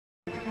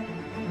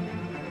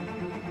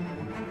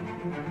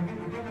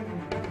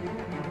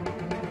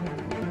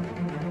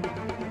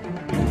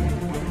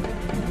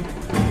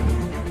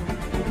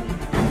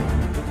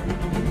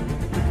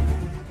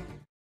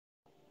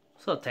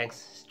So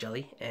thanks, it's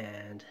Jelly,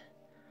 and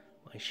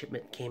my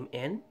shipment came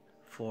in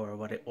for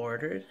what I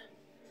ordered.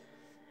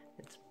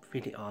 It's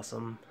pretty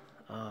awesome.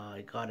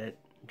 I got it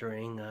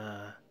during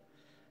the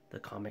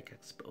Comic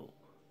Expo.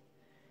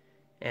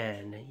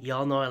 And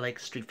y'all know I like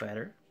Street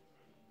Fighter.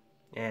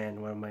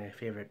 And one of my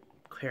favorite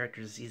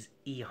characters is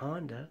E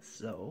Honda,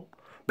 so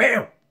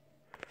BAM!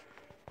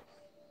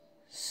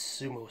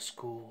 Sumo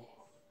School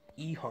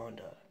E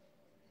Honda.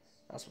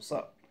 That's what's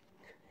up.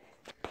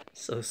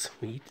 So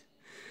sweet.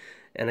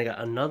 And I got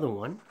another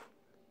one.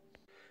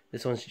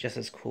 This one's just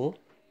as cool.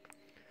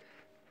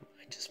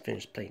 I just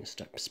finished playing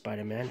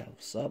Spider-Man. That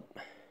was up.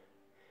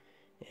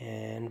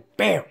 And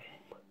BAM!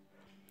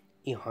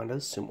 E Honda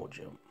Sumo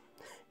Gym.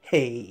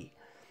 Hey!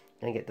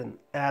 Gonna get them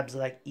abs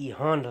like E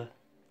Honda.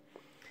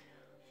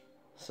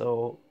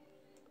 So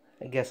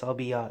I guess I'll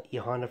be E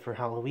Honda for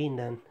Halloween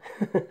then.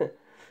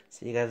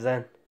 See you guys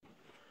then.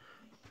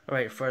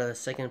 Alright, for the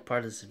second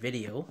part of this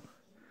video,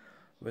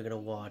 we're gonna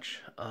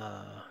watch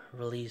a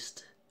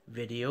released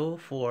video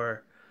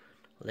for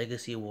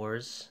Legacy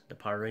Wars, the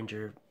Power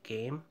Ranger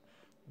game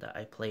that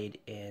I played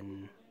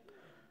in,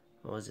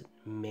 what was it,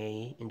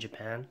 May in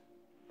Japan.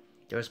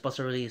 They were supposed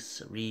to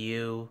release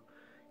Ryu,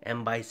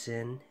 M.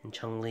 Bison, and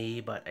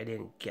Chun-Li, but I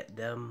didn't get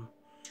them.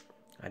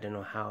 I don't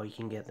know how you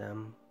can get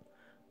them,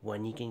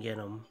 when you can get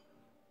them.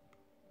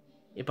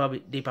 They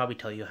probably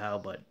tell you how,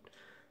 but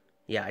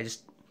yeah, I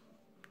just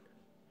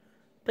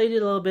played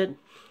it a little bit,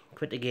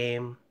 quit the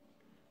game,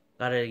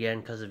 got it again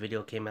because the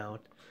video came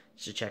out,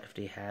 just to check if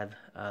they have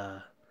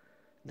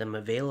them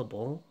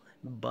available,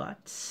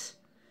 but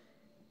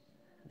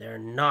they're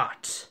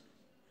not.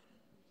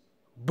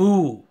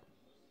 Boo!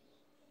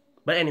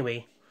 But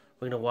anyway,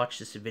 we're gonna watch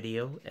this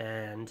video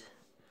and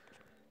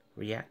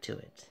react to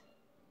it.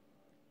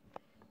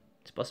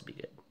 It's supposed to be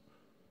good.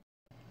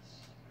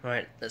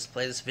 Alright, let's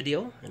play this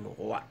video and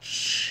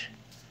watch.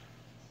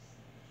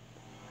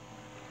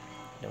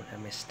 Don't have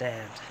my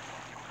stand.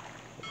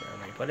 Where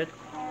am I put it?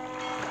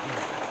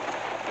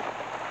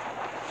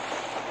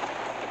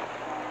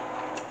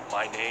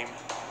 My name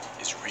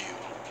is Ryu,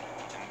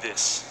 and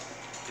this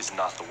is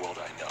not the world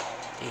I know.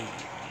 Hey.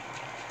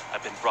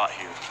 I've been brought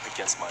here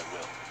against my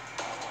will.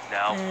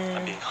 Now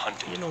I'm being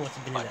hunted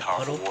by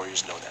powerful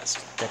warriors known as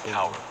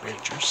Power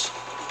Rangers.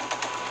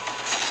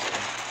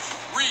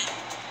 Ryu,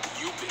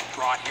 you've been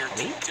brought here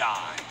to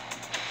die.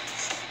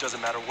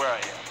 Doesn't matter where I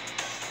am.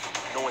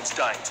 No one's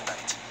dying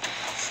tonight.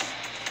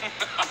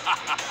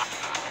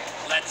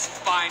 Let's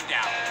find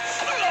out.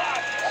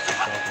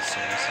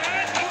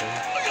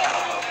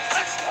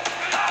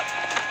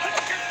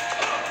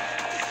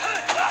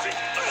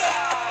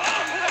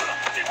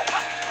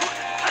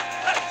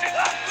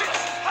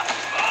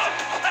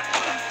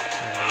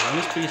 He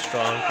was pretty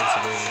strong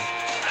considering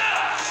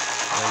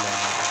when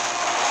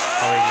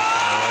already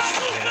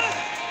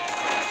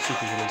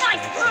superhuman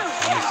strength.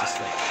 He was just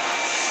like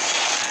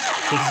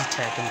his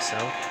attack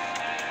himself.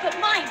 But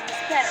mine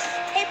was better.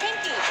 Hey,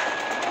 Pinky.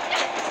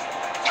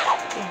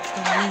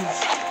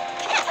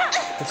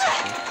 That's so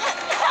cute.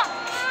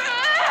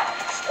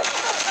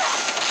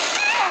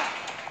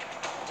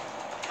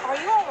 Are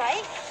you all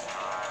right?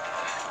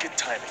 Good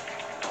timing.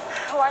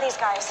 Who are these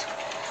guys?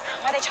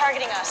 Why are they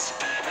targeting us?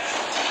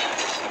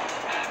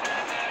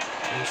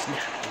 Oh,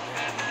 snap.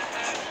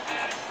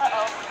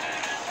 Uh-oh.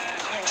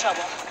 We're in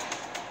trouble.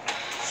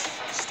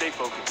 Stay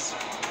focused.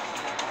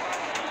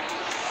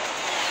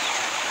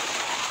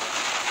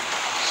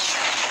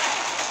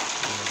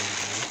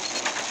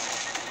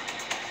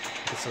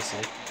 It's so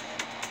sick.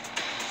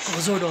 Oh,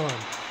 Zordon!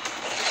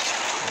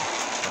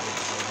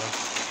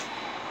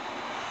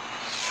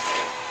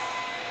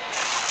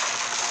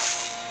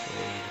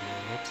 Wait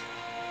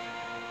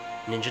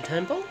a minute. Ninja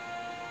Temple?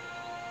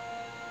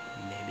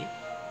 Maybe.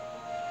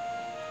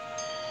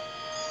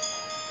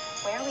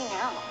 Where are we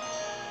now?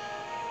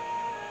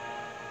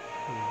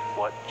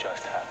 What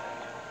just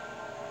happened?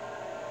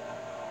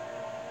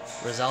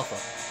 Rosalfa.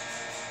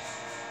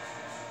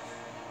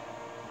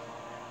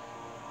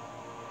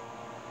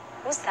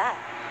 Who's that?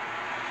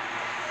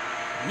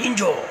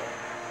 Ninja!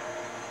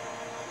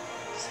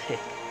 Sick.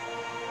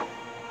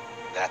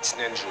 That's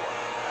Ninja.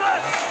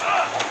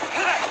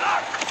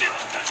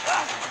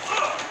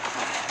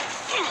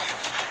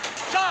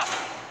 Stop!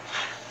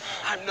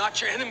 I'm not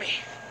your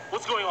enemy.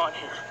 What's going on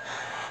here?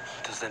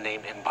 Does the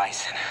name M.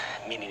 Bison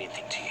mean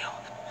anything to you?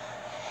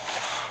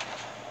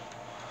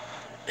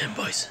 M.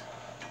 Bison.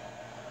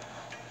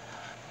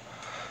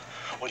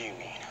 What do you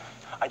mean?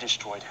 I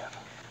destroyed him.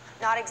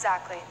 Not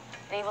exactly.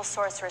 An evil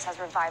sorceress has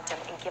revived him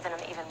and given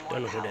him even more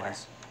Don't know who power. that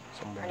is.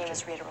 Some Her name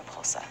is Rita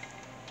Repulsa.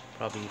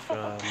 Probably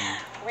from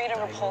Rita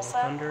Dino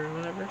Repulsa? Thunder or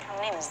whatever. What kind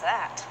of name is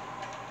that?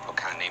 What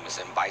kind of name is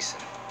M. Bison?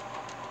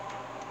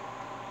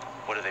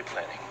 What are they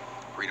planning?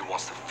 Rita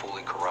wants to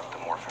fully corrupt the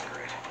Morphin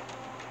Grid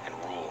and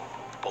rule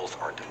both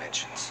our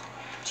dimensions.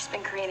 She's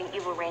been creating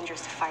evil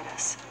rangers to fight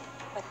us.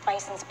 With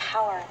Bison's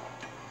power,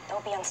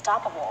 they'll be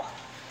unstoppable.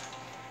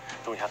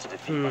 Then we have to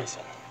defeat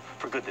Bison.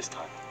 For good this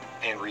time.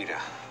 And Rita.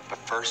 But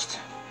first,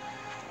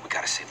 we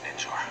gotta save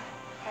Ninja.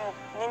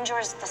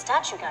 Ninjor's the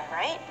statue guy,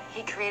 right?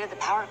 He created the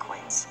power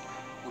coins.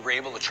 We were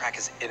able to track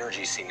his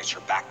energy signature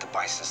back to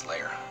Bison's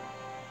lair.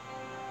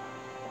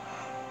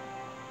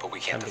 But we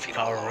can't defeat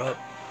him alone. Up.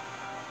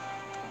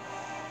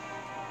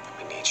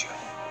 We need you.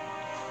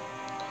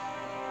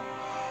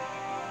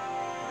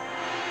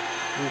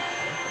 Ooh,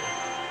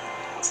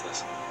 What's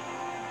this?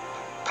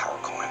 Power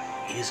coin.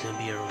 he's gonna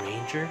be a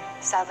ranger?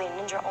 Sadly,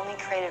 Ninja only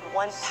created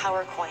one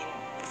power coin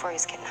before he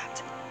was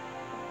kidnapped.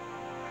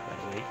 By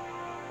the way.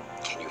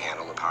 Can you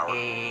handle the power?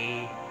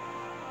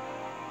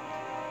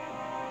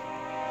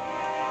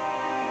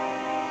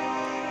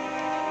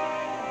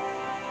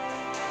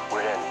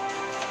 We're in.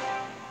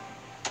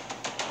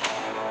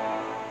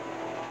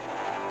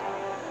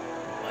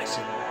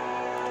 Bison.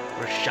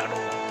 Or Shadow.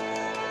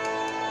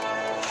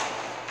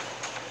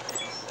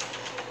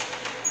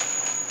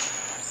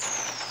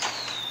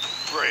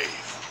 Brave.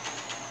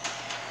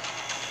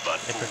 But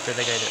I prefer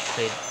the guy that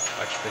played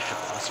Archbishop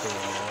Oscar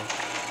Romero.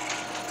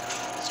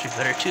 Street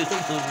Fighter 2, the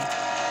movie.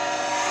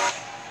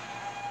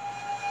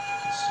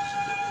 This is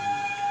the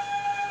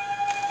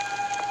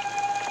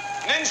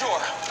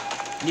Ninjor!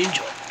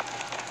 Ninja.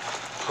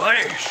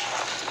 Orders.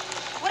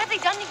 What have they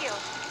done to you?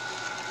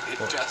 it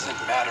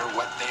doesn't matter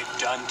what they've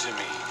done to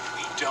me.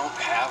 We don't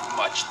have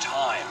much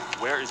time.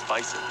 Where is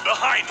Bison?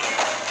 Behind you!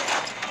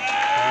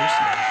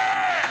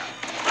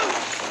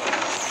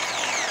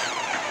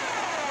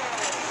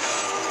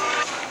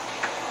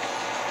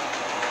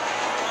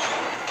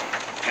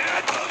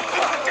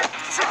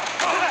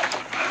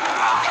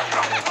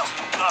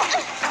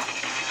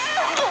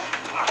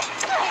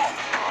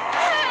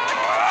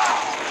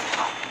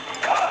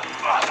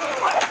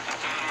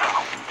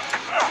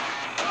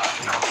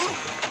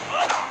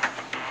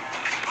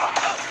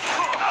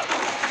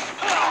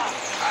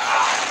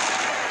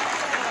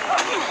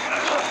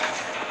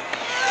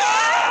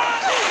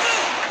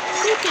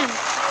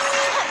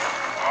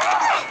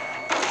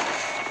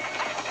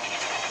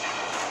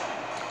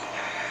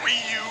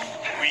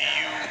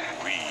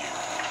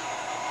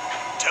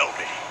 Tell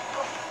me,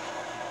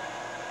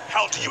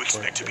 how do you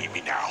expect to beat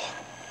me now?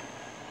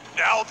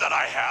 Now that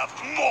I have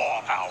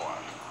more power.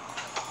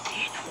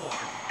 Need more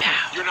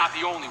power. You're not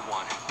the only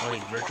one. Only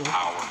virtual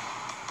Power.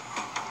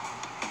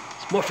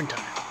 It's morphin'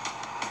 time.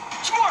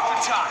 It's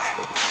morphin'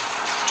 time!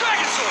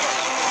 Dragon Sword!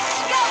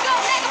 Go, go,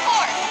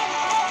 Megaforce!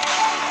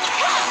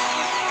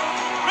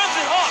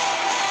 Risen Hawk!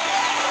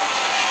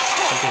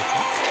 Something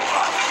else?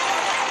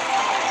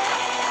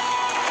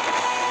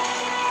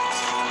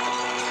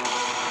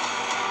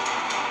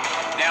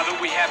 Now that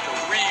we have the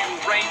Ryu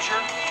Ranger,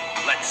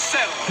 let's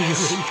settle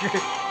this.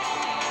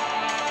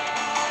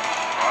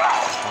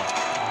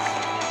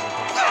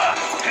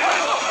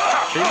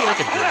 Should it be like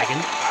a dragon?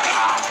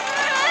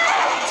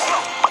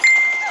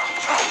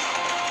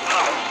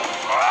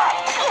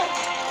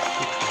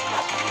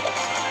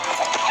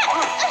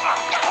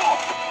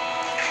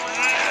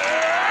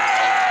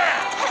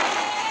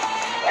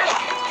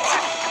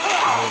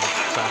 Oh, the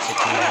classic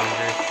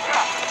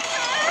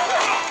Ranger.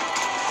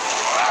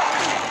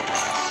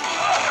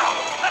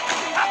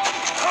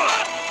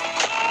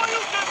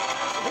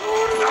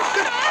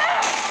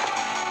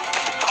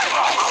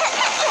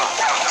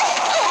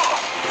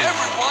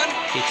 Everyone,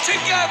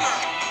 together!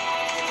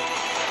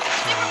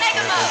 Super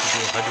Mega Mode! Do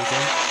a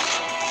Hadouken.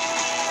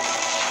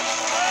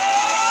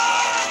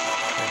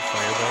 And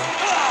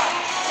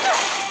Fireball.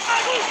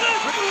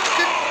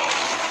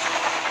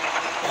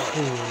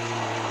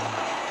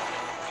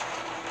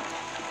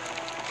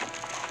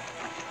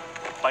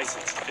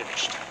 Bison's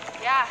finished.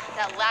 Yeah,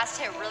 that last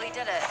hit really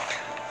did it.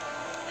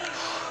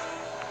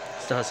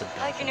 Still has a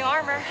I like your new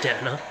armor.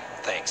 Dana.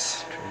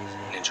 Thanks. Crazy.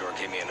 Ninjor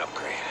gave me an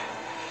upgrade.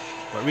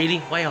 But really?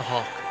 Why a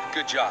hawk?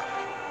 Good job.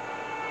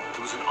 It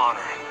was an honor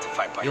to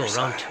fight by Yo, your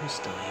round side. 2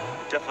 still, yo.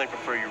 Definitely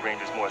prefer you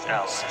Rangers more as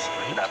allies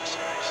than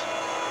adversaries.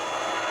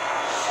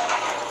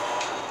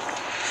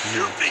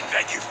 You think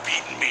that you've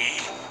beaten me?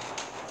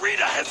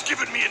 Rita has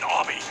given me an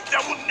army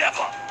that will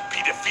never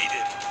be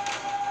defeated.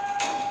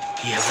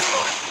 Yeah,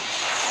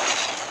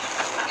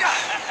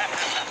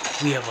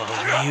 we have a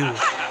Ryu.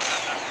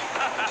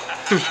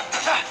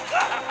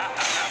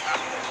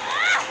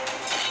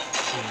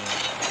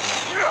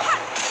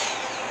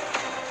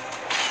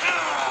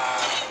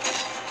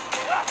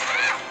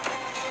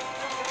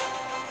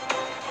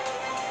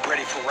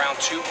 Ready for round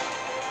 2?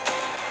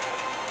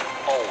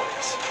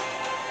 Always.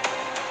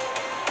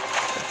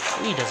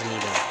 He doesn't need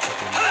a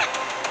fucking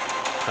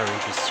Power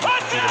Ranger suit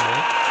to beat him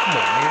up. Come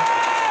on, man.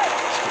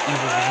 Let's go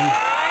evil Ryu.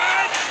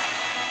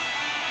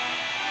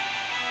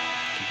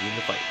 Continue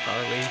the fight.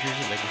 Power Rangers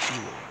and Legacy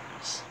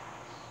Wars.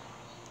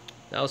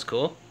 That was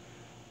cool.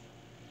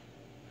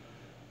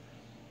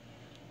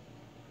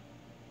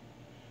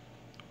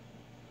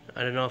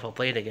 I don't know if I'll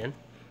play it again.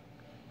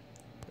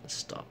 Let's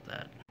stop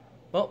that.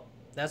 Well,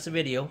 that's the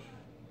video.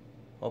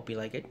 Hope you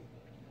like it.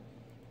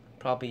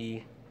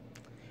 Probably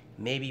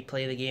maybe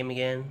play the game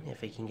again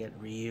if I can get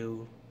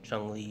Ryu,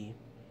 Chun-Li,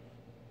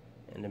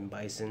 and then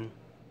Bison.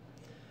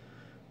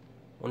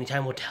 Only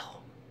time will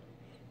tell.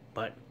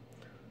 But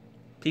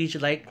please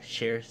like,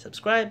 share,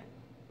 subscribe,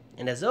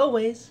 And as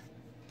always,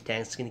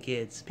 thanks, skinny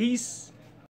kids. Peace.